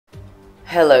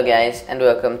Hello guys, and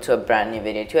welcome to a brand new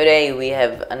video. Today we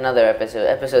have another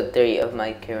episode 3 of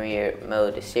my career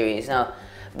mode series. Now,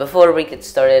 before we get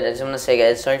started, I just want to say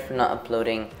guys, sorry for not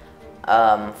uploading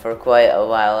for quite a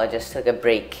while. I just took a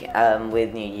break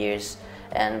with New Year's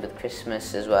and with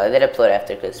Christmas as well. I did upload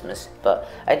after Christmas, but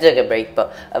I took a break.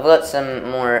 But I've got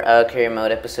some more career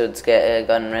mode episodes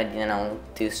gotten ready, and I'll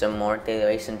do some more daily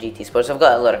race and GT Sports. I've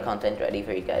got a lot of content ready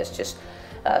for you guys, just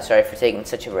sorry for taking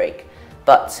such a break.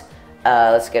 But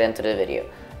let's get into the video.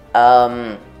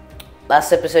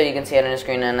 Last episode you can see it on the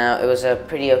screen and now. It was a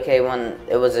pretty okay one.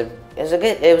 It was a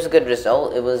good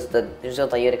result. It was the result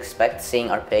that you'd expect,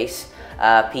 seeing our pace,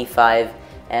 P5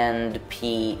 and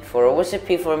P4. Or was it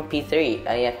P4 and P3?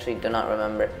 I actually do not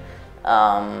remember.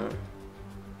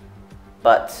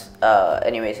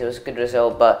 Anyways, it was a good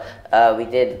result. But we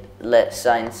did let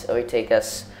science overtake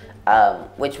us,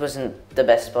 which wasn't the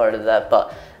best part of that.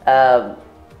 But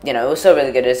you know, it was still a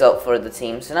really good result for the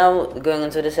team. So now, going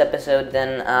into this episode,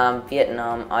 then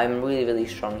Vietnam, I'm really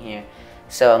strong here.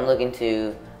 So I'm looking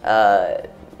to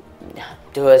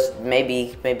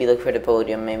maybe look for the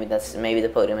podium. Maybe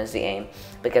the podium is the aim,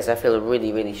 because I feel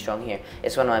really strong here.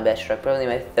 It's one of my best tracks, probably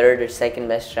my third or second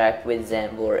best track with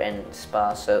Zandvoort and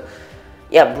Spa. So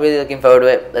yeah, I'm really looking forward to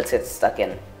it. Let's get stuck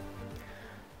in.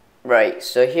 Right,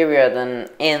 so here we are then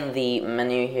in the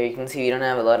menu. Here you can see we don't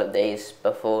have a lot of days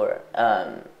before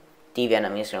the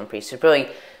Vietnamese Grand Prix. So probably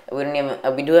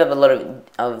we do have a lot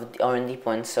of R&D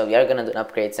points, so we are gonna do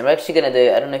upgrades. And we're actually gonna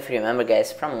do, I don't know if you remember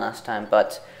guys from last time,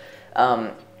 but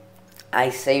I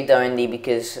saved R&D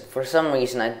because for some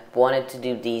reason I wanted to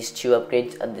do these two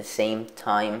upgrades at the same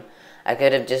time. I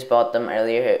could have just bought them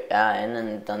earlier and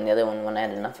then done the other one when I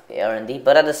had enough R&D,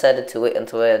 but I decided to wait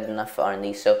until I had enough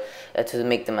R&D, so to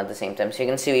make them at the same time. So you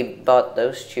can see we bought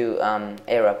those two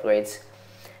air upgrades,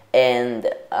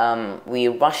 and we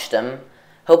rushed them.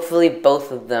 Hopefully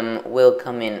both of them will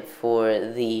come in for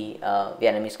the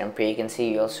Vietnamese Grand Prix. You can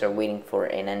see we also are waiting for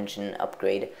an engine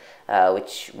upgrade,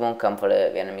 which won't come for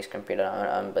the Vietnamese Grand Prix,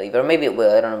 I don't believe, or maybe it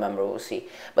will, I don't remember, we'll see.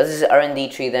 But this is R&D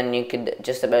tree, then you could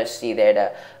just about see there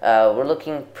that we're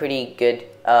looking pretty good.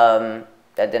 I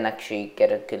didn't actually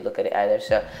get a good look at it either,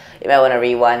 so you might want to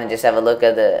rewind and just have a look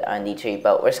at the R&D tree.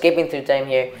 But we're skipping through time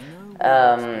here,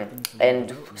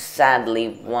 and sadly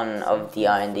one of the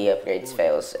R&D upgrades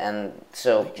fails, and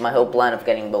so my whole plan of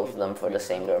getting both of them for the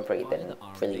same Grand Prix didn't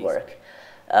really work.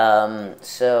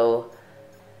 So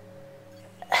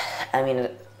I mean,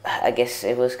 I guess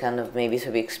it was kind of maybe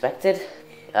to be expected.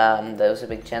 There was a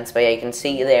big chance, but yeah, you can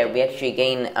see there we actually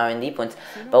gain R&D points,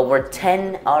 but we're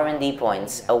 10 R&D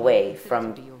points away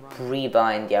from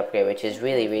pre-buying the upgrade, which is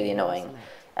really annoying.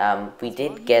 We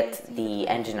did get the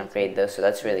engine upgrade though, so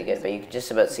that's really good, but you can just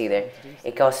about see there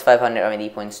it costs 500 R&D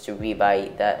points to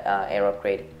rebuy that air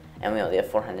upgrade, and we only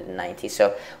have 490.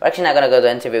 So we're actually not going to go to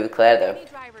the interview with Claire though.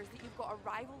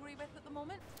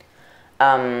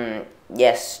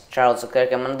 Yes, Charles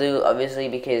Leclerc I'm going to do, obviously,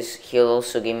 because he'll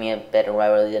also give me a better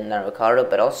rivalry than Ricardo,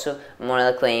 but also more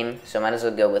acclaim, so might as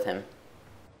well go with him.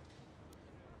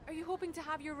 Are you hoping to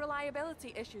have your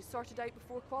reliability issues sorted out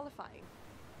before qualifying?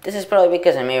 This is probably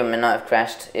because I may or may not have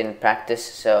crashed in practice,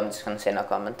 so I'm just going to say no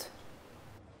comment.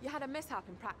 You had a mishap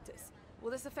in practice.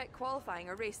 Will this affect qualifying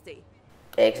or race day?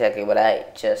 Exactly what I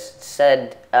just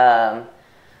said.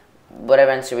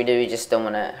 Whatever answer we do, we just don't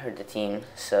want to hurt the team,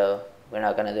 so we're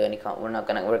not gonna do any we're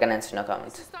gonna answer no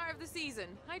comments. It's the start of the season.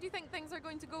 How do you think things are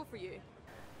going to go for you?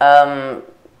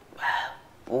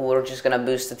 We're just gonna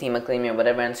boost the team acclaim here.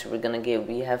 Whatever answer we're gonna give,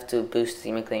 we have to boost the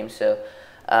team acclaim. So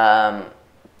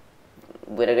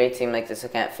with a great team like this, I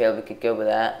can't fail. We could go with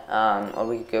that, or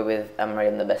we could go with I'm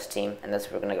already the best team, and that's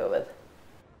what we're gonna go with.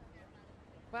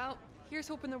 Well, here's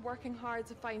hoping they're working hard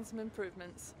to find some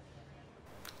improvements.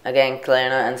 Again, Claire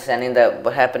not understanding that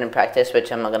what happened in practice,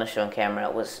 which I'm not going to show on camera,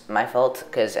 was my fault,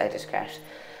 because I just crashed.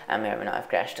 I may or may not have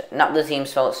crashed. Not the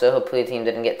team's fault, so hopefully the team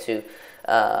didn't get too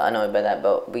annoyed by that.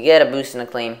 But we get a boost in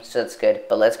acclaim, so that's good.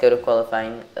 But let's go to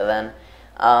qualifying then.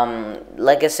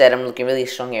 Like I said, I'm looking really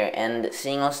strong here, and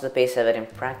seeing also the pace of it in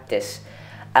practice,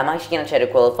 I'm actually going to try to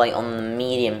qualify on the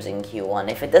mediums in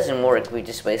Q1. If it doesn't work, we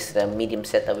just wasted a medium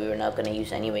set that we were not going to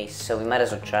use anyways, so we might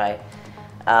as well try.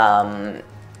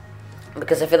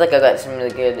 Because I feel like I got some really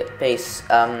good pace.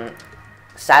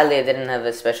 Sadly, I didn't have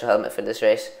a special helmet for this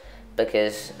race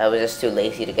because I was just too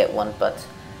lazy to get one, but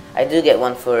I do get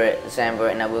one for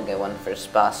Zandvoort and I will get one for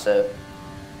Spa, so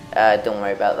don't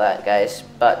worry about that, guys.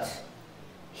 But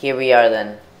here we are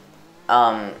then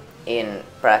in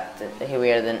practice. Here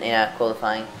we are then in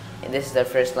qualifying. And this is our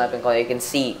first lap in qualifying. You can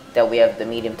see that we have the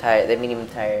medium tire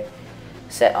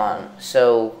set on.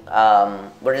 So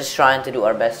we're just trying to do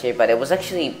our best here, but it was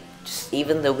actually just,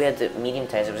 even though we had the medium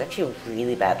tires, it was actually a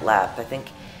really bad lap. I think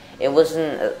it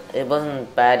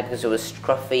wasn't bad because it was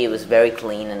scruffy, it was very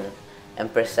clean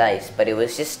and precise, but it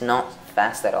was just not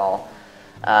fast at all.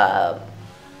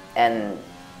 And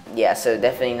yeah, so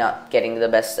definitely not getting the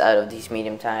best out of these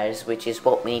medium tires, which is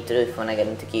what we need to do if we want to get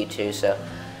into Q2. So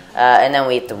and then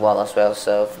we hit the wall as well,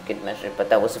 so if we could measure, but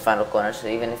that was the final corner, so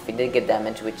even if we did get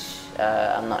damage, which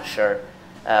I'm not sure,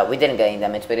 we didn't get any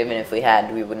damage, but even if we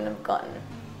had, we wouldn't have gotten,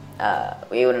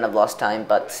 we wouldn't have lost time,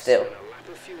 but still.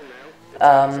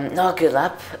 Not a good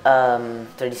lap.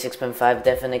 36.5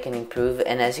 definitely can improve,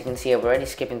 and as you can see, we're already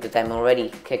skipping the time, we're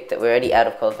already out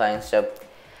of qualifying, so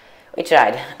we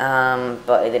tried,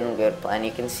 but it didn't go to plan.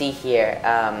 You can see here,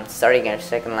 starting our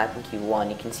second lap in Q1,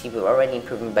 you can see we're already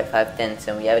improving by 5/10,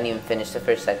 and we haven't even finished the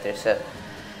first sector. So,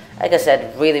 like I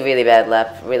said, really bad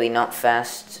lap, really not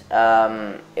fast.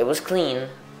 It was clean,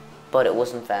 but it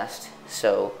wasn't fast.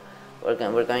 So we're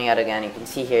going out again. You can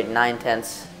see here 9/10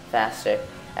 faster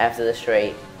after the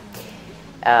straight.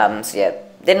 So yeah,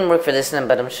 didn't work for this one,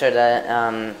 but I'm sure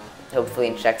that hopefully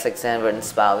in tracks like Zandvoort and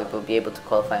Spa we will be able to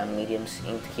qualify on mediums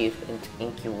in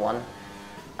Q1,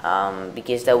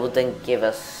 because that will then give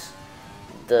us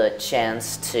the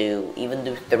chance to even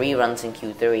do 3 runs in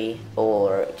Q3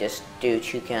 or just do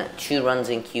 2 runs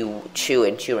in Q2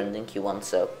 and 2 runs in Q1.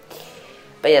 So,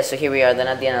 but yeah, so here we are. Then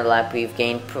at the end of the lap, we've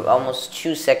gained almost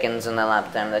 2 seconds on the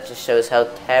lap time. That just shows how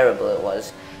terrible it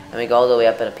was, and we go all the way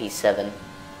up at a P7.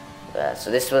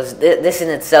 So this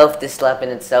lap in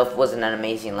itself wasn't an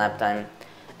amazing lap time,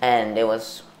 and it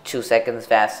was 2 seconds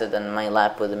faster than my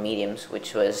lap with the mediums,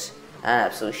 which was an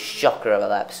absolute shocker of a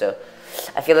lap. So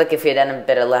I feel like if we had done a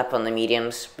better lap on the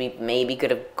mediums, we maybe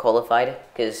could have qualified,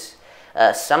 because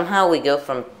somehow we go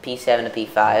from P7 to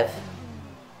P5,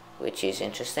 which is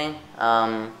interesting,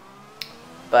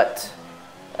 but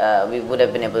we would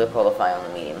have been able to qualify on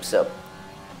the mediums. So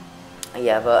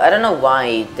yeah, but I don't know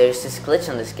why there's this glitch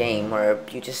on this game where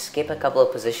you just skip a couple of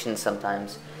positions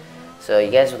sometimes. So you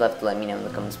guys will have to let me know in the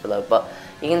comments below. But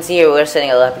you can see here we're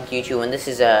setting a lap in Q2, and this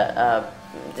is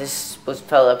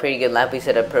felt a pretty good lap. We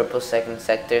set a purple second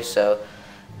sector, so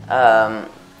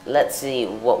let's see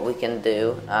what we can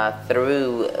do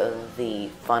through the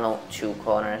final 2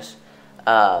 corners.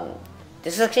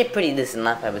 This is actually a pretty decent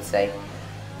lap, I would say.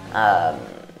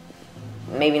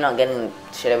 Maybe not getting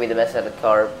should I be the best out of the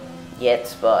car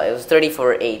yet, but it was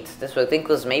 34.8. This I think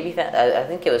was maybe I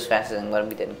think it was faster than what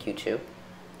we did in Q2,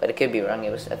 but it could be wrong.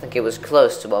 I think it was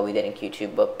close to what we did in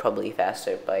Q2, but probably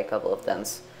faster by a couple of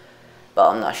tenths. But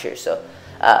I'm not sure, so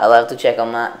I'll have to check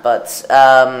on that. But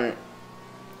so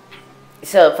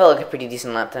it felt like a pretty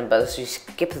decent lap time. But as we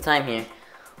skip the time here,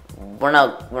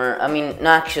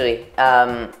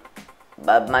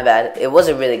 my bad. It was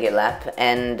a really good lap,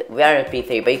 and we are at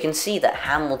P3. But you can see that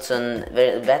Hamilton,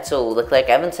 Vettel, Leclerc,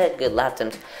 I haven't said good lap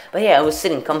times. But yeah, I was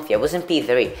sitting comfy. I was in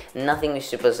P3. Nothing was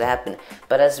supposed to happen.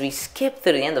 But as we skip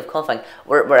through the end of qualifying,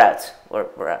 we're out.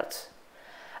 We're out.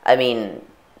 I mean,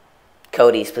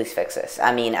 Cody's, please fix this.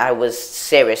 I mean, I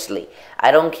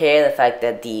don't care the fact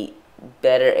that the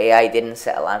better AI didn't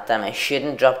set a lap time. I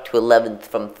shouldn't drop to 11th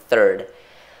from 3rd.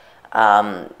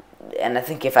 And I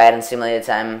think if I hadn't simulated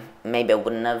time, maybe I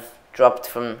wouldn't have dropped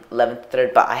from 11th to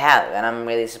 3rd, but I have, and I'm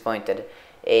really disappointed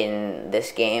in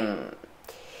this game.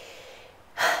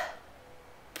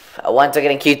 I wanted to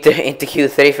get into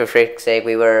Q3 for frick's sake.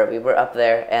 We were up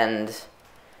there, and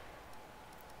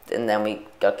then we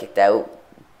got kicked out.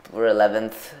 We're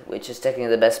 11th, which is technically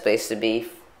the best place to be,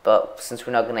 but since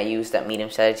we're not going to use that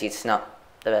medium strategy, it's not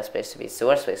the best place to be. It's the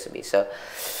worst place to be. So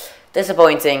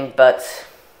disappointing, but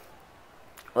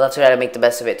we'll try to make the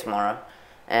best of it tomorrow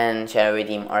and try to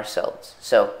redeem ourselves.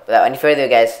 So without any further ado,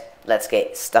 guys, let's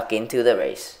get stuck into the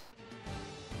race.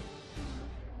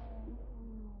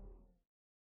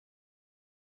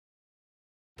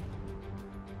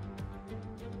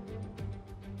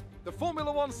 The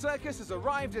Formula One circus has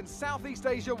arrived in Southeast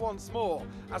Asia once more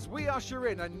as we usher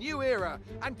in a new era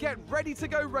and get ready to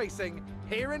go racing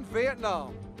here in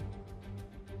Vietnam.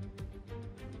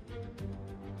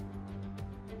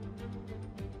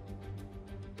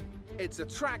 It's a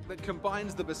track that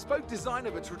combines the bespoke design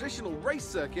of a traditional race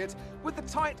circuit with the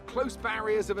tight, close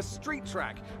barriers of a street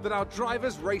track that our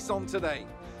drivers race on today.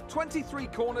 23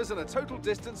 corners and a total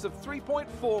distance of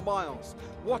 3.4 miles.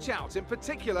 Watch out in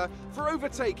particular for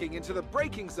overtaking into the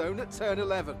braking zone at turn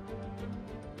 11.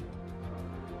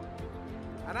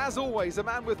 And as always, a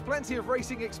man with plenty of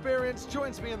racing experience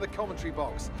joins me in the commentary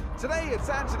box. Today it's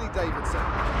Anthony Davidson.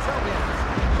 Tell me,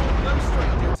 Anthony, no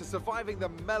stranger to surviving the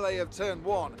melee of turn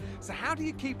 1. So how do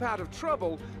you keep out of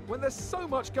trouble when there's so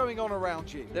much going on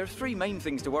around you? There are three main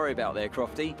things to worry about there,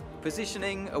 Crofty: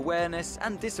 positioning, awareness,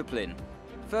 and discipline.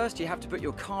 First, you have to put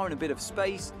your car in a bit of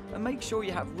space and make sure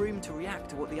you have room to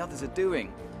react to what the others are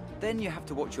doing. Then you have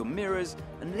to watch your mirrors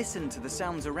and listen to the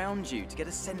sounds around you to get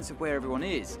a sense of where everyone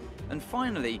is. And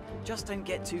finally, just don't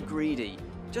get too greedy.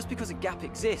 Just because a gap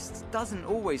exists doesn't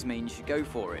always mean you should go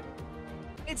for it.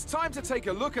 It's time to take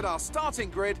a look at our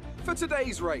starting grid for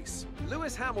today's race.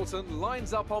 Lewis Hamilton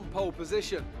lines up on pole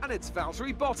position, and it's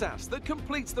Valtteri Bottas that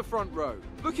completes the front row.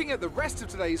 Looking at the rest of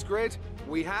today's grid,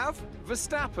 we have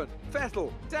Verstappen,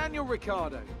 Vettel, Daniel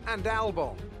Ricciardo, and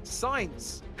Albon,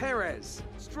 Sainz, Perez,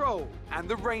 Stroll, and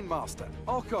the Rainmaster,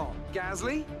 Ocon,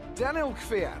 Gasly, Daniel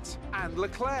Kvyat, and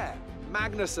Leclerc,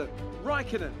 Magnussen,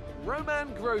 Raikkonen, Roman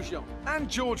Grosjean, and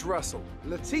George Russell.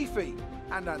 Latifi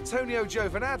and Antonio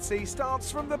Giovinazzi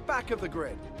starts from the back of the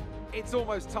grid. It's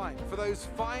almost time for those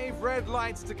 5 red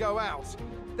lights to go out.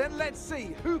 Then let's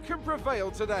see who can prevail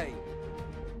today.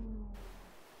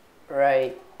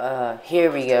 Right,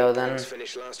 here we go then.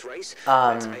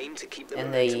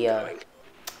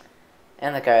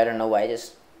 In the car, I don't know why I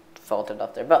just faltered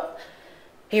off there, but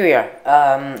here we are.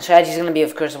 Strategy is going to be,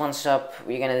 of course, one stop.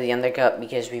 We're going to do the undercut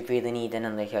because we really need an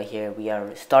undercut here. We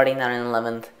are starting down in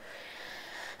 11th.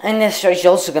 And this strategy is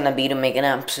also going to be to make an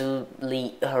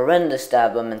absolutely horrendous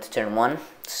stab into turn 1.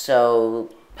 So,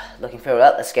 looking forward to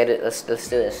that. Let's get it. Let's do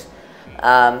this.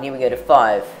 Here we go to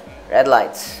 5. Red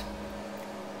lights.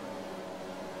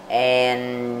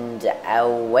 And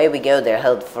away we go. They're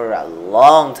held for a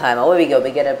long time. Away we go.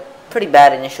 We get a pretty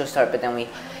bad initial start, but then we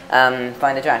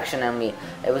find the traction, and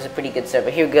it was a pretty good start.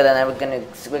 But here we go. Then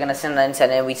we're gonna send that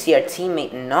inside, and we see our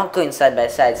teammate not going side by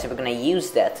side, so we're gonna use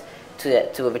that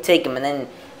to overtake him. And then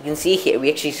you can see here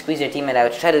we actually squeeze our teammate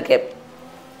out, try to get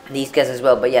these guys as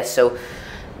well. But yes, so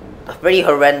a pretty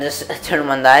horrendous turn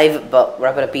 1 dive, but we're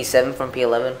up at a P7 from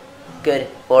P11. Good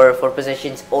for 4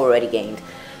 positions already gained.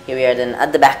 Here we are then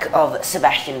at the back of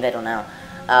Sebastian Vettel now.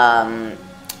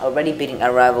 Already beating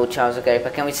our rival Charles Leclerc,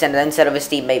 but can we send it inside of his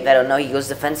teammate Vettel? No, he goes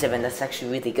defensive, and that's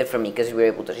actually really good for me because we were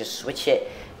able to just switch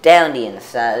it down the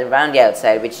inside, around the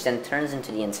outside, which then turns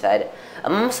into the inside.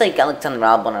 I'm almost like Alexander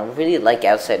Albon. I really like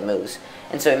outside moves,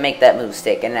 and so we make that move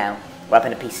stick. And now we're up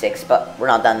in a P6, but we're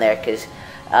not done there because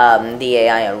the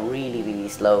AI are really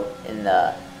slow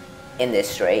in this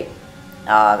straight.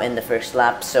 In the first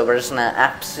lap, so we're just gonna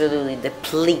absolutely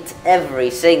deplete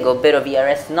every single bit of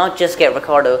ERS, not just get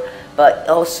Ricciardo, but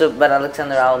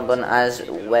Alexander Albon as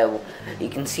well. You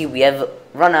can see we have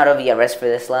run out of ERS for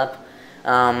this lap,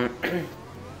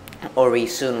 or we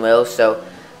soon will. So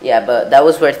yeah, but that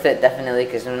was worth it definitely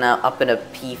because we're now up in a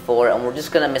P4, and we're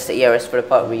just gonna miss the ERS for the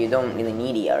part where you don't really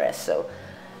need ERS. So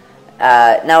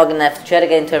now we're gonna have to try to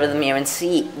get into rhythm here and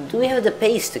see, do we have the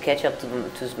pace to catch up to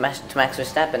Max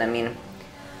Verstappen? I mean,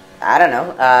 I don't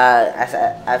know.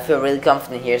 I feel really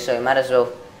confident here, so we might as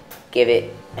well give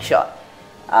it a shot.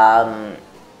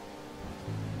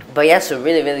 But yeah, so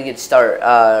really good start.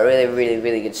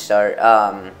 Really good start.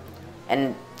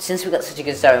 And since we got such a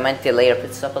good start, we might delay our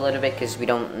pit stop a little bit because we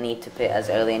don't need to pit as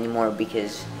early anymore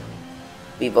because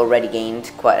we've already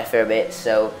gained quite a fair bit.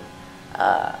 So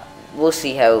we'll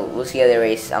see how the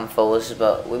race unfolds.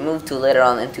 But we move to later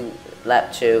on into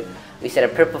lap 2. We set a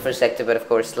purple for sector, but of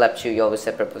course lap 2 you always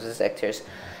set purple for sectors.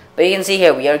 But you can see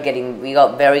here we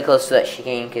got very close to that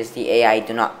chicane because the AI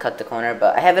do not cut the corner.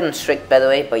 But I have it on strict, by the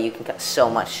way, but you can cut so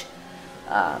much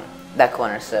that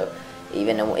corner. So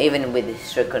even with the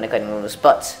strict corner cutting rules,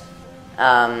 but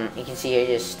you can see here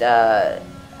just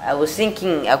I was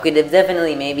thinking I could have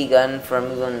definitely maybe gone for a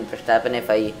move on Verstappen if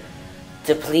I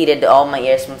depleted all my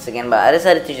air sprints again, but I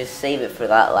decided to just save it for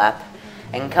that lap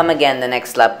and come again the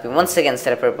next lap. We once again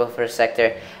set a purple for a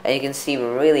sector, and you can see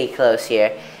we're really close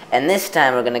here. And this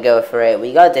time we're gonna go for it.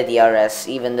 We got the DRS,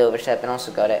 even though Verstappen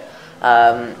also got it.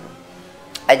 I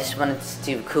just wanted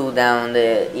to cool down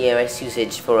the ERS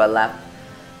usage for a lap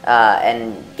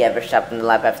and get Verstappen the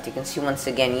lap after. You can see once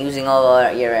again using all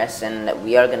our ERS, and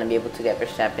we are gonna be able to get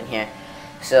Verstappen here.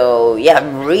 So yeah,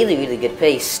 really good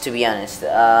pace, to be honest.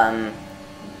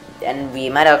 And we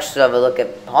might actually have a look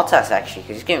at Bottas actually,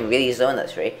 because he's getting really slow in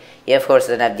this race. Yeah, of course,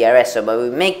 doesn't have DRS, so but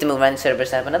we make the move right instead of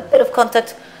Verstappen. A bit of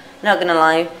contact, not gonna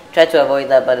lie. Tried to avoid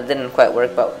that, but it didn't quite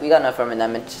work. But we got enough from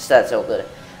damage, so that's all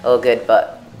good.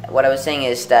 But what I was saying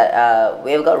is that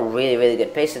we've got really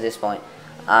good pace at this point.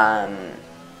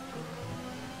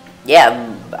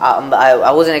 Yeah,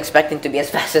 I wasn't expecting to be as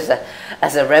fast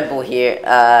as a Red Bull here,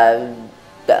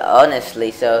 honestly.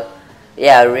 So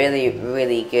yeah,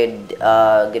 really good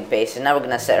good pace. And now we're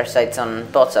gonna set our sights on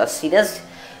Bottas. He does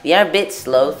We are a bit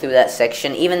slow through that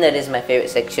section, even though it is my favorite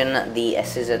section. The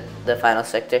S is the final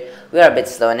sector. We are a bit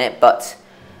slow in it, but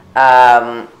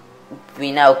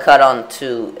we now cut on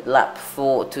to lap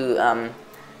 4 to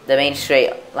the main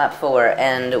straight, lap 4,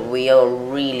 and we are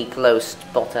really close to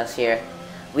Bottas here.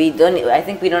 I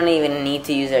think we don't even need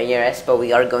to use our ERS, but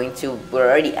we are going to. We're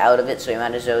already out of it, so we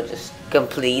might as well just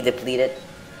deplete it.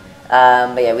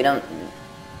 But yeah, we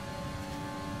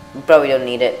probably don't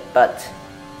need it, but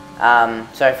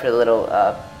sorry for the little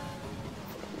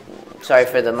sorry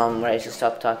for the moment where I just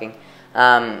stopped talking.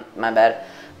 My bad.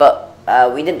 But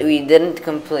we didn't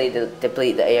completely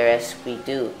deplete the ARS. We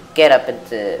do get up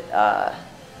into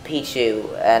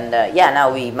P2, and yeah,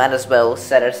 now we might as well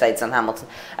set our sights on Hamilton.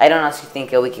 I don't honestly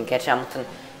think we can catch Hamilton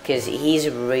because he's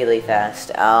really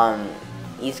fast.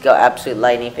 He's got absolute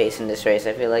lightning pace in this race.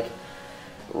 I feel like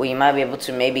we might be able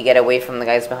to maybe get away from the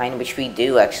guys behind, which we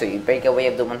do actually. We break away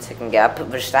of the 1 second gap.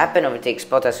 Verstappen overtakes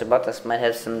Bottas, so Bottas might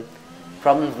have some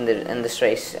problems in this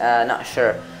race. Not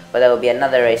sure, but that will be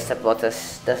another race that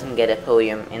Bottas doesn't get a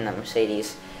podium in that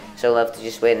Mercedes. So we'll have to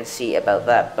just wait and see about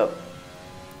that. But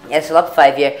yeah, so lap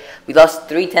 5 here. We lost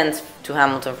 3/10 to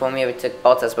Hamilton from where we took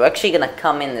Bottas. We're actually gonna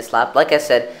come in this lap. Like I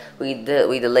said, we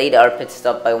delayed our pit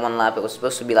stop by 1 lap. It was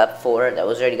supposed to be lap 4. That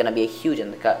was already gonna be a huge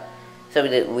undercut. So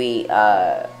we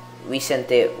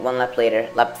sent it 1 lap later,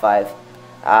 lap 5,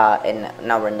 and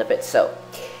now we're in the pit. So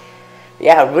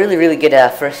yeah, really good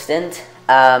first stint.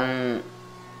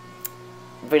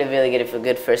 Really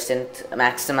good first stint.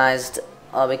 Maximized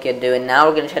all we could do, and now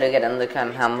we're gonna try to get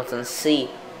undercut Hamilton. See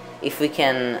if we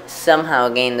can somehow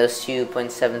gain those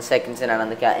 2.7 seconds in our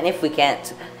undercut, and if we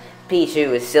can't,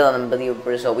 P2 is still an unbelievable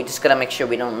result. We just gotta make sure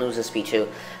we don't lose this P2,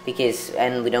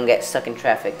 and we don't get stuck in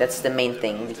traffic. That's the main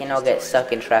thing. We cannot get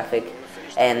stuck in traffic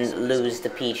and lose the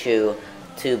P2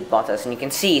 to Bottas. And you can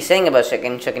see, saying about stuck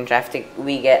in traffic,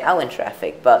 we get out in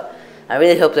traffic. But I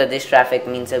really hope that this traffic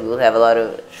means that we'll have a lot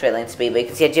of straight line speed. But you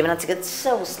can see Giovinazzi gets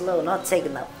so slow, not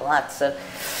taking that flat. So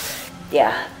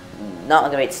yeah, not a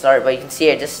great start. But you can see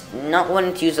here, just not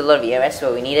wanting to use a lot of ERS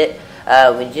where we need it.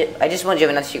 I just want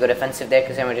Giovinazzi to go defensive there,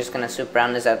 because then we're just going to swoop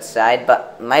around this outside.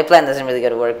 But my plan doesn't really go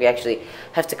to work. We actually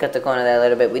have to cut the corner there a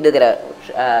little bit. We do get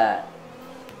a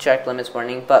track limits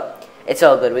warning, but it's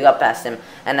all good. We got past him,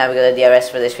 and now we got a DRS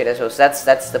for this straight as well. So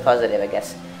that's the positive, I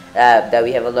guess, that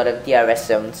we have a lot of DRS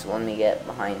zones when we get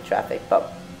behind traffic.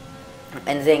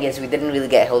 And the thing is, we didn't really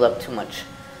get held up too much.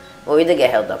 Well, we did get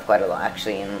held up quite a lot,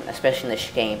 actually, especially in the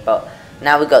chicane. But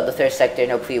now we got the 3rd sector,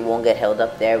 and hopefully we won't get held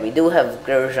up there. We do have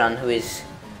Grosjean, who is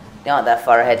not that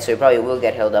far ahead, so we probably will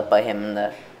get held up by him in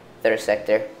the 3rd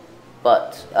sector.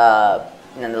 But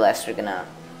nonetheless, we're gonna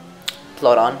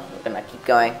plod on. We're gonna keep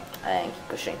going and keep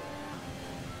pushing.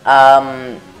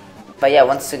 But yeah,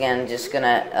 once again, just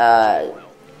gonna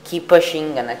keep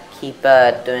pushing, gonna keep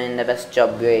doing the best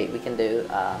job we can do.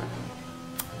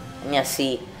 And yeah,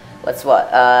 see what's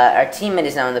what. Our teammate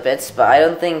is now in the pits, but I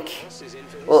don't think.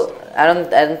 Well, I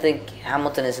don't think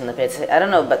Hamilton is in the pits. I don't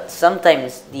know, but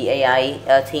sometimes the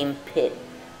AI team pit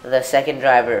the second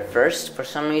driver first for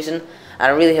some reason. I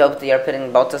really hope they are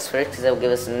pitting Bottas first, because that will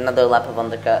give us another lap of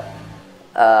undercut.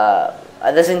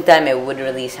 At the same time, it would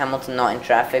release Hamilton not in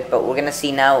traffic, but we're gonna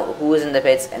see now who is in the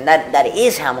pits, and that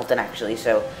is Hamilton actually.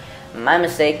 So my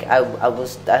mistake. I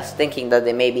was thinking that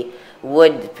they maybe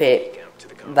would pit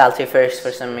Valtteri first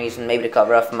for some reason, maybe to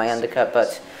cover off my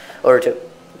undercut, or to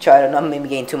try to not maybe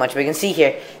gain too much. But you can see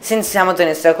here, since Hamilton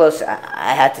is so close,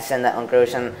 I had to send that on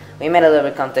Grosjean. We made a little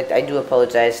bit of contact. I do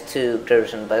apologize to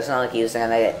Grosjean, but it's not like he was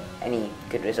gonna get any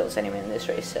good results anyway in this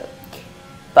race. So,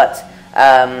 but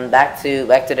back to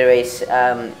the race.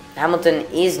 Hamilton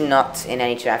is not in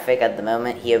any traffic at the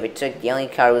moment. He overtook the only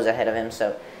car was ahead of him.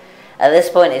 So at this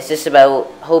point, it's just about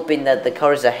hoping that the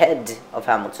cars ahead of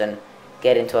Hamilton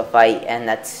get into a fight, and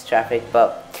that's traffic.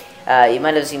 But you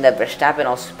might have seen that Verstappen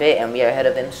also pit, and we are ahead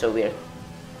of him. So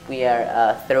we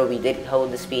are through. We did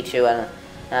hold the speed too, and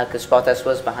because Bottas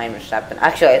was behind Verstappen.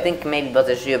 Actually, I think maybe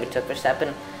Bottas overtook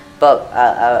Verstappen, but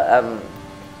I'm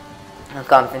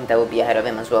confident that we'll be ahead of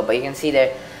him as well. But you can see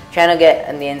they're trying to get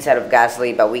on the inside of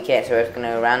Gasly, but we can't, so we're going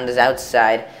to round us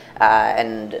outside.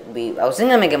 And I was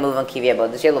thinking to make a move on Kvyat,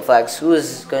 but this yellow flags, who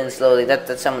is going slowly?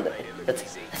 That's Hamilton!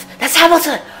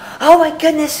 Oh my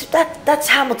goodness, that's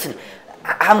Hamilton.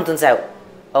 Hamilton's out.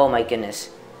 Oh my goodness.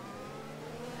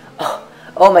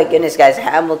 Oh my goodness, guys,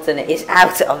 Hamilton is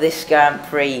out of this Grand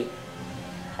Prix.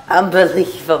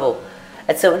 Unbelievable.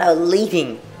 And so we're now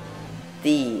leading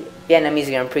the Vietnamese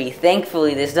Grand Prix.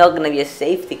 Thankfully, there's not going to be a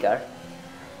safety car.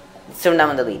 So we're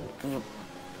now in the lead.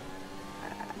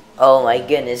 Oh my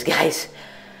goodness, guys.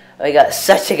 We got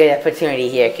such a good opportunity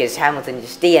here, because Hamilton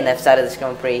just DNF'd out of this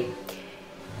Grand Prix.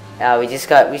 We just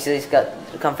got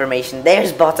confirmation.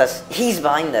 There's Bottas. He's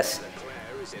behind us.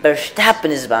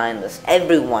 Verstappen is behind us.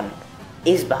 Everyone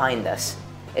is behind us,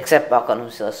 except Ocon,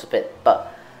 who's still a bit.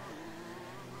 But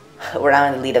we're now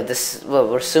in the lead of this. Well,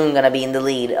 we're soon gonna be in the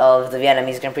lead of the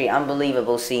Vietnamese Grand Prix.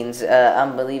 Unbelievable scenes,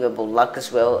 unbelievable luck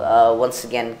as well. Once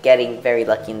again, getting very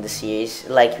lucky in the series,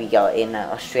 like we got in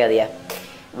Australia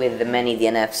with the many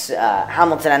DNFs.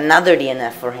 Hamilton, another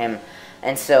DNF for him,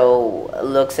 and so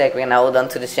looks like we're gonna hold on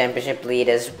to the championship lead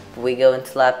as we go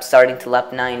into starting to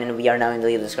lap 9, and we are now in the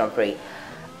lead of this Grand Prix.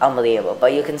 Unbelievable.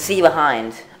 But you can see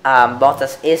behind,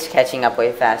 Bottas is catching up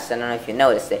way fast. I don't know if you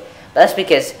noticed it, but that's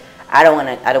because I don't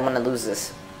wanna lose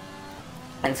this,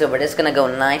 and so we're just gonna go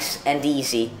nice and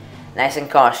easy, nice and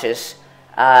cautious.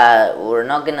 We're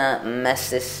not gonna mess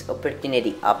this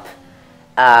opportunity up,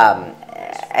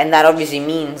 and that obviously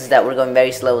means that we're going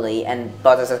very slowly. And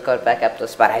Bottas has caught back up to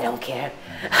us, but I don't care.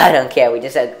 I don't care. We're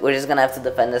just gonna have to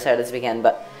defend as hard as we can.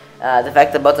 But the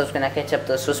fact that Bottas was gonna catch up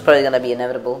to us was probably gonna be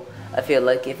inevitable. I feel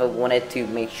like if I wanted to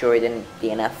make sure he didn't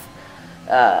DNF,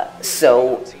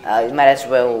 so we might as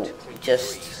well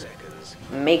just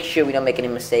make sure we don't make any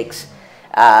mistakes,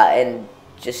 and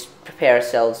just prepare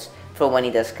ourselves for when he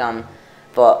does come.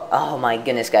 But oh my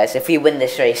goodness, guys, if we win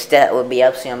this race, that would be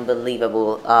absolutely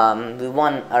unbelievable. We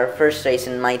won our first race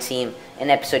in my team in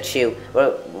episode 2.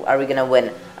 Are we gonna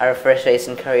win our first race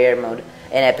in career mode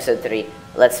in episode 3?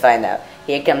 Let's find out.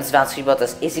 Here comes Valtteri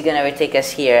Bottas. Is he gonna overtake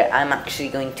us here? I'm actually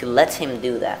going to let him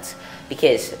do that,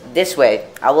 because this way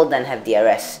I will then have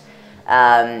DRS.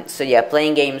 So yeah,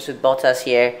 playing games with Bottas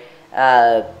here.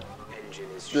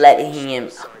 Letting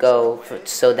him go,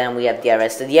 so then we have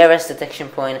DRS. The DRS detection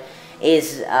point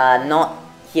is not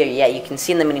here yet. You can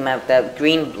see in the minimap that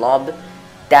green blob,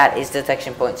 that is the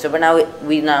detection point. So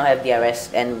we now have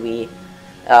DRS, and we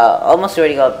almost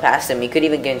already got past him. We could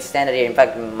even go in standard here. In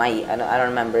fact, I don't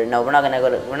remember. No, we're not gonna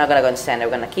go in standard.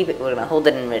 We're gonna keep it. We're gonna hold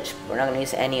it in rich. We're not gonna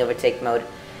use any overtake mode.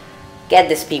 Get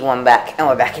this P1 back, and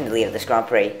we're back in the lead of this Grand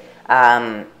Prix.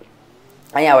 And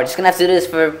yeah, we're just gonna have to do this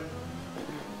for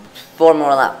 4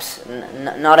 more laps.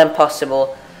 Not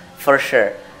impossible, for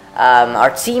sure.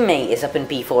 Our teammate is up in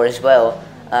P4 as well,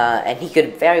 and he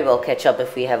could very well catch up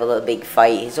if we have a little big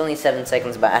fight. He's only 7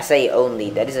 seconds, but I say only.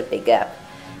 That is a big gap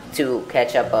to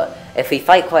catch up. But if we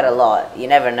fight quite a lot, you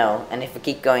never know. And if we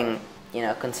keep going, you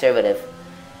know, conservative,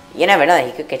 you never know.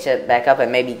 He could catch it back up,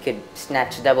 and maybe he could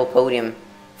snatch a double podium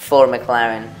for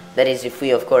McLaren. That is, if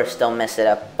we, of course, don't mess it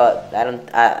up. But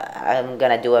I'm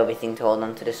gonna do everything to hold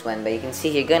on to this win. But you can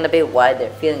see here, going a bit wide there,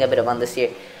 feeling a bit of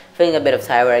understeer, feeling a bit of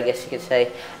tire wear, I guess you could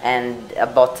say. And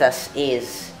Bottas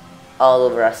is all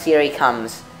over us. Here he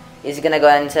comes. Is he gonna go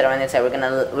inside or on the inside?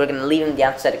 We're gonna leave him the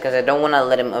outside because I don't wanna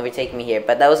let him overtake me here.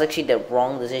 But that was actually the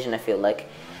wrong decision, I feel like.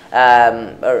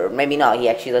 Or maybe not. He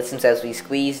actually lets himself be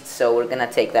squeezed, so we're gonna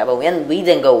take that. But we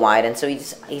didn't go wide, and so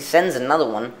he sends another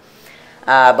one.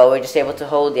 But we're just able to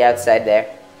hold the outside there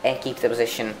and keep the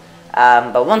position.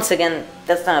 But once again,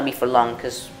 that's not gonna be for long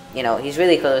because, you know, he's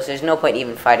really close. There's no point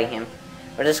even fighting him.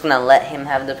 We're just gonna let him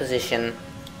have the position,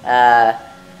 and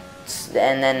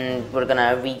then we're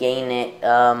gonna regain it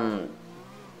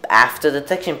after the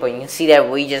detection point. You can see that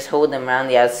we just hold them around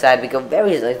the outside. We go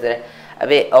very slow there. A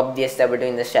bit obvious that we're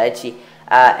doing the strategy,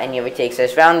 and he overtakes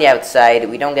us round the outside.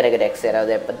 We don't get a good exit out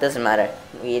there, but it doesn't matter.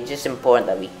 It's just important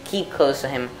that we keep close to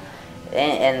him,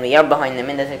 and we are behind them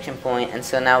in the detection point. And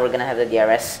so now we're gonna have the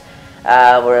DRS.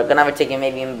 We're gonna overtake him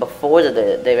maybe even before the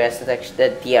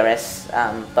DRS,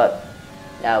 but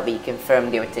we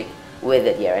confirmed the overtake with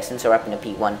the DRS, and so we're up in the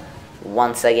P1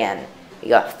 once again. We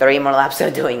got 3 more laps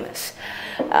of doing this,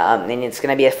 and it's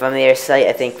gonna be a familiar sight,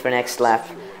 I think, for next lap.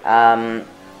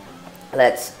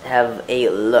 Let's have a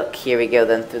look. Here we go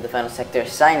then through the final sector.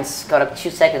 Sainz got up 2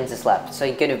 seconds this lap, so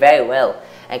he could very well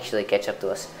actually catch up to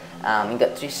us. He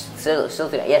got 3, still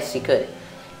 3, yes, he could.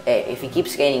 If he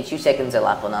keeps gaining 2 seconds a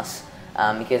lap on us,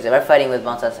 because if we're fighting with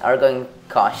Bottas, are going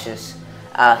cautious,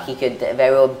 he could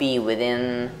very well be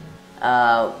within,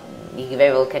 he could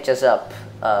very well catch us up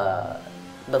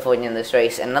before the end of this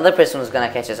race. And another person who's going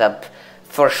to catch us up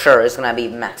for sure is going to be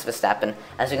Max Verstappen.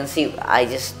 As you can see, I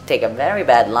just take a very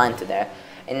bad line to there,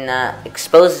 and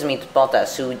exposes me to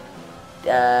Bottas, who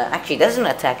actually doesn't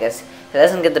attack us. He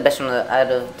doesn't get the best one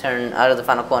out of the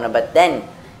final corner, but then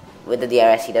with the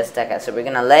DRS he does attack us. So we're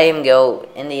gonna let him go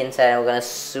in the inside, and we're gonna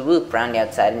swoop around the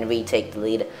outside and retake the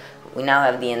lead. We now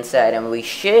have the inside, and we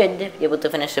should be able to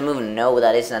finish the move. No,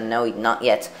 that isn't. No, not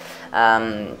yet.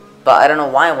 But I don't know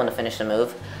why I want to finish the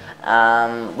move.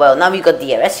 Well, now we've got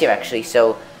DRS here actually,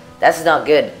 so that's not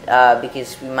good,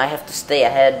 because we might have to stay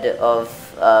ahead of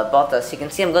Bottas. You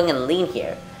can see I'm going in lean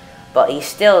here. but he's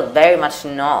still very much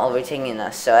not overtaking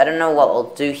us. So I don't know what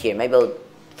we'll do here. Maybe we'll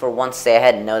for once stay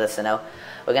ahead. No, that's a no.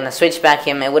 We're gonna switch back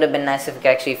him. It would have been nice if we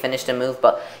could actually finish the move,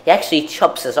 but he actually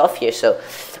chops us off here, so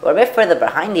we're a bit further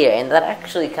behind here, and that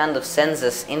actually kind of sends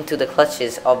us into the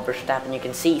clutches of Verstappen. You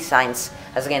can see Sainz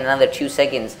has again another 2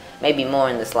 seconds, maybe more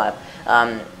in this lap.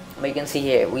 But you can see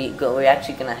here we're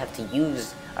actually gonna have to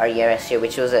use our ERS here,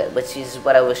 which is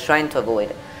what I was trying to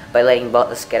avoid by letting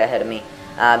Bottas get ahead of me,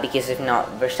 because if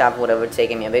not, Verstappen would have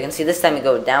overtaken me. But you can see this time we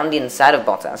go down the inside of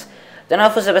Bottas. Don't know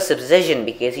if it was the best position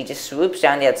because he just swoops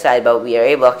down the outside, but we are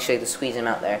able actually to squeeze him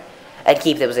out there and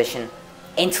keep the position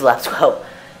into lap 12.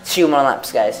 2 more laps,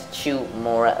 guys. 2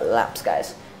 more laps,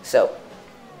 guys. So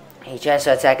he tries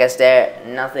to attack us there,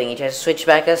 nothing. He tries to switch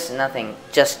back us, nothing.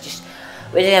 Just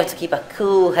we just have to keep a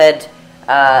cool head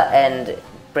and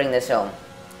bring this home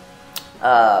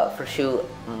for 2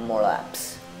 more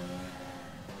laps.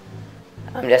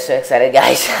 I'm just so excited,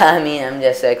 guys. I'm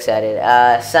just so excited.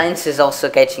 Sainz is also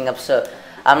catching up, so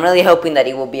I'm really hoping that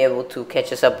he will be able to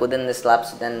catch us up within this lap.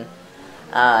 So then,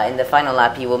 in the final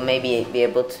lap, he will maybe be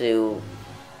able to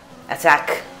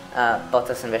attack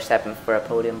Bottas and Verstappen for a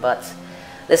podium. But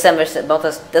this time,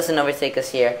 Bottas doesn't overtake us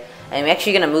here, and we're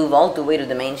actually gonna move all the way to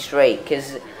the main straight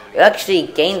because we actually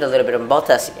gained a little bit on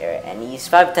Bottas here, and he's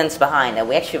 5 tenths behind, and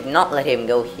we actually have not let him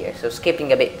go here. So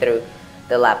skipping a bit through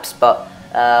the laps, but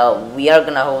we are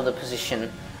gonna hold the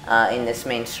position in this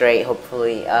main straight.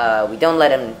 Hopefully, we don't let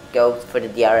him go for the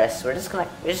DRS. We're just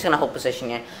gonna hold position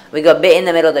here. We got a bit in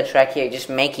the middle of the track here, just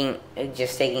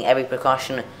taking every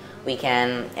precaution we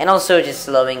can, and also just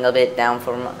slowing a bit down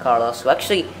from Carlos, who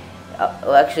actually,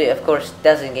 of course,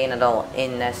 doesn't gain at all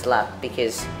in this lap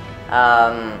because,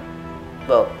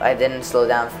 well, I didn't slow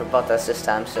down for Bottas this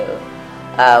time, so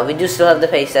we do still have the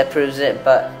pace that proves it.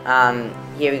 But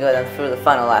here we go then through the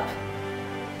final lap.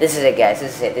 This is it, guys.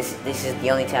 This is it. This is the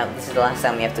only time. This is the last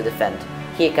time we have to defend.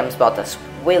 Here comes Bottas.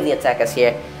 Will he attack us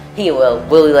here? He will.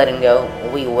 Will we let him go?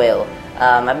 We will.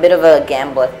 A bit of a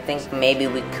gamble. I think maybe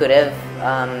we could have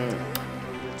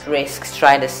risked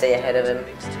trying to stay ahead of him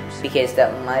because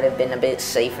that might have been a bit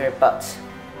safer. But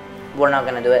we're not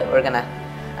gonna do it. We're gonna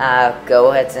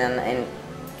go ahead and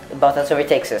Bottas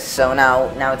overtakes us. So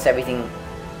now it's everything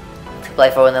to play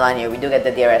for in the line here. We do get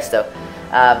the DRS though.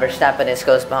 Verstappen is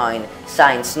close behind.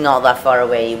 Sainz not that far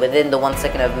away, within the 1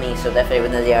 second of me, so definitely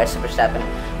within the DRS of Verstappen.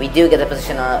 We do get the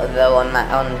position though on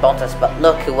Bottas, but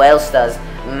look who else does.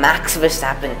 Max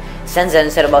Verstappen sends it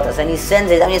instead of Bottas, and he sends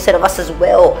it down instead of us as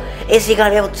well. Is he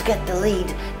gonna be able to get the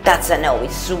lead? That's a no. We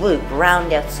swoop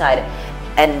round the outside,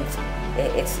 and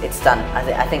it's done.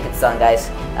 I think it's done, guys.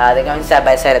 They're going side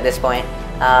by side at this point.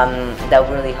 That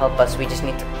will really help us. We just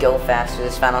need to go fast to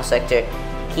this final sector.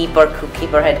 Keep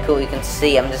our head cool. You can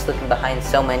see I'm just looking behind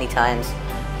so many times,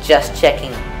 just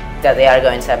checking that they are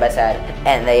going side by side,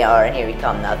 and they are. And here we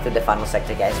come now through the final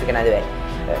sector, guys. We're gonna do it.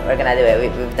 We're gonna do it.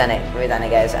 We've done it. We've done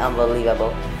it, guys.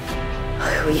 Unbelievable.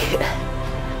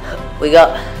 We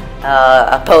got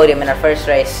a podium in our first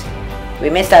race. We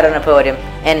missed out on a podium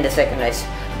in the second race,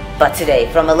 but today,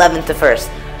 from 11th to 1st,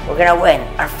 we're gonna win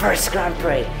our first Grand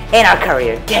Prix in our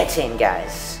career. Get in,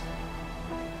 guys.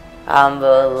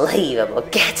 Unbelievable.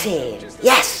 Get in.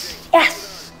 Yes.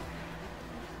 Yes.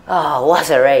 Oh, what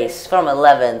a race. From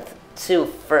 11th to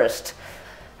 1st.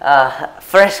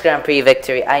 First Grand Prix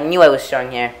victory. I knew I was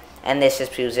strong here, and this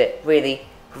just proves it. Really,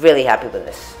 really happy with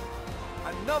this.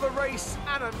 Another race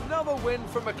and another win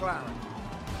for McLaren.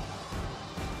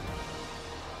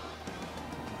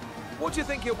 What do you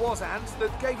think it was, Ant,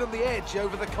 that gave them the edge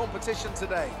over the competition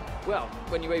today? Well,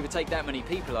 when you overtake that many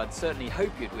people, I'd certainly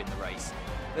hope you'd win the race.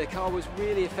 Their car was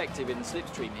really effective in the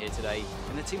slipstream here today,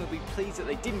 and the team will be pleased that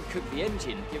they didn't cook the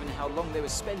engine, given how long they were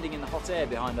spending in the hot air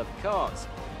behind other cars.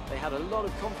 They had a lot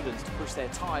of confidence to push their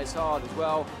tyres hard as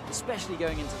well, especially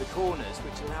going into the corners,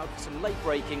 which allowed for some late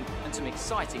braking and some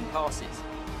exciting passes.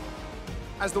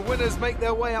 As the winners make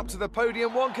their way up to the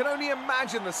podium, one can only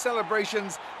imagine the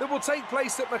celebrations that will take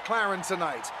place at McLaren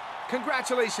tonight.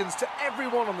 Congratulations to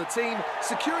everyone on the team,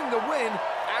 securing the win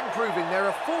and proving they're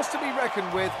a force to be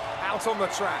reckoned with out on the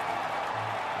track.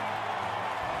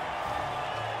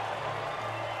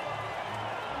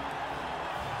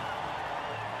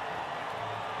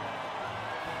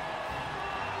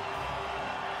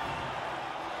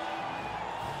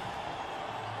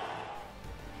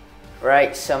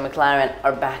 Right, so McLaren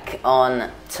are back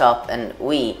on top, and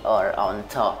we are on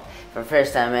top for the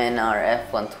first time in our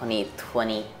F1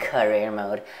 2020 career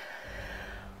mode.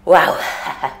 Wow.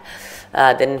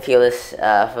 Didn't feel this,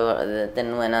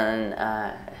 didn't win on,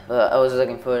 I was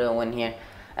looking for the win here.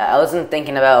 I wasn't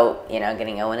thinking about,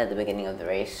 getting a win at the beginning of the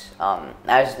race. I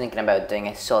was thinking about doing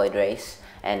a solid race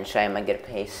and try my good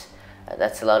pace.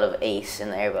 That's a lot of ace in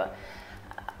there,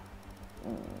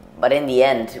 but in the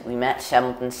end, we matched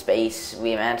Hamilton's pace,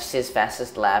 we matched his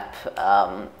fastest lap,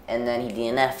 and then he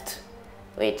DNF'd,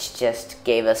 which just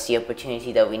gave us the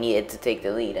opportunity that we needed to take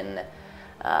the lead. And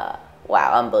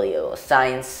wow, unbelievable.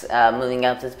 Sainz moving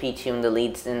up to P2 in the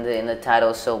leads in the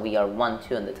title, so we are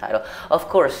 1-2 in the title. Of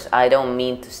course, I don't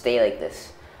mean to stay like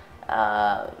this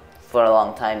for a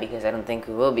long time, because I don't think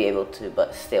we will be able to,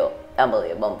 but still,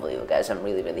 unbelievable, guys. I'm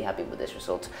really, really happy with this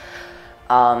result.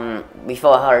 We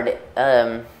fought hard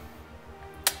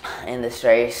in this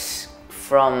race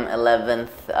from 11th.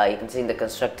 You can see in the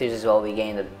constructors as well, we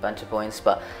gained a bunch of points,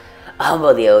 but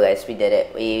unbelievable, guys. We did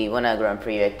it. We won a Grand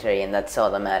Prix victory, and that's all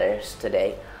that matters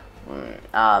today.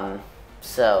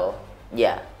 So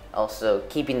yeah, also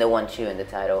keeping the 1-2 in the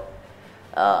title,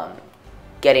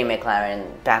 getting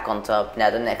McLaren back on top. Now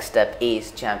the next step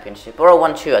is championship, or a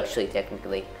 1-2 actually,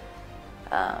 technically,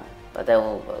 but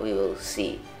then we will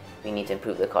see. We need to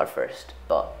improve the car first,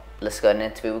 but let's go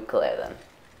into Claire then.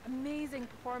 Amazing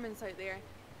performance out there.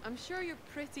 I'm sure you're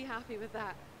pretty happy with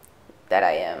that. That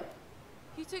I am.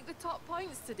 You took the top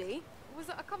points today. Was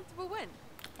it a comfortable win?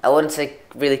 I wouldn't say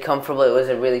really comfortable. It was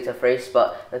a really tough race,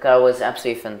 but the car was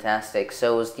absolutely fantastic.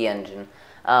 So was the engine.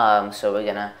 So we're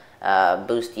gonna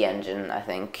boost the engine, I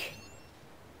think.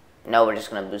 No, we're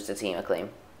just gonna boost the team acclaim.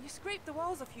 You scraped the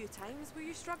walls a few times. Were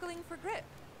you struggling for grip?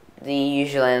 The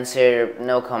usual answer,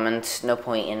 no comment. No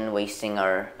point in wasting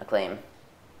our acclaim.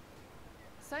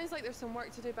 Sounds like there's some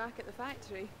work to do back at the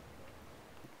factory.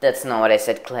 That's not what I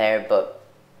said, Claire, but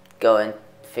go and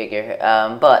figure.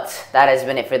 But that has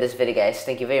been it for this video, guys.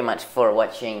 Thank you very much for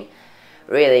watching.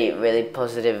 Really, really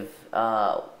positive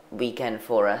weekend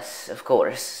for us, of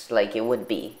course, like it would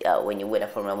be when you win a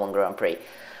Formula 1 Grand Prix.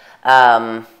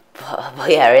 But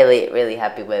yeah, really, really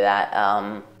happy with that.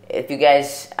 If you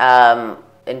guys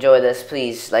enjoy this,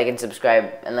 please like and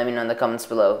subscribe, and let me know in the comments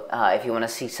below if you want to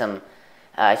see some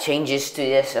changes to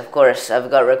this. Of course,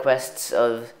 I've got requests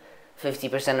of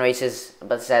 50% races,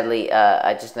 but sadly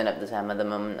I just don't have the time at the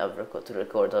moment to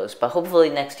record those, but hopefully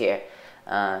next year,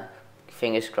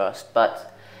 fingers crossed.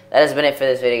 But that has been it for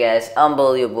this video, guys.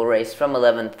 Unbelievable race from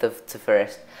 11th to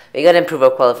 1st. We gotta improve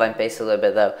our qualifying pace a little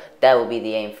bit though. That will be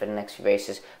the aim for the next few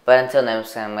races. But until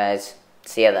next time, guys,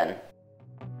 see ya then.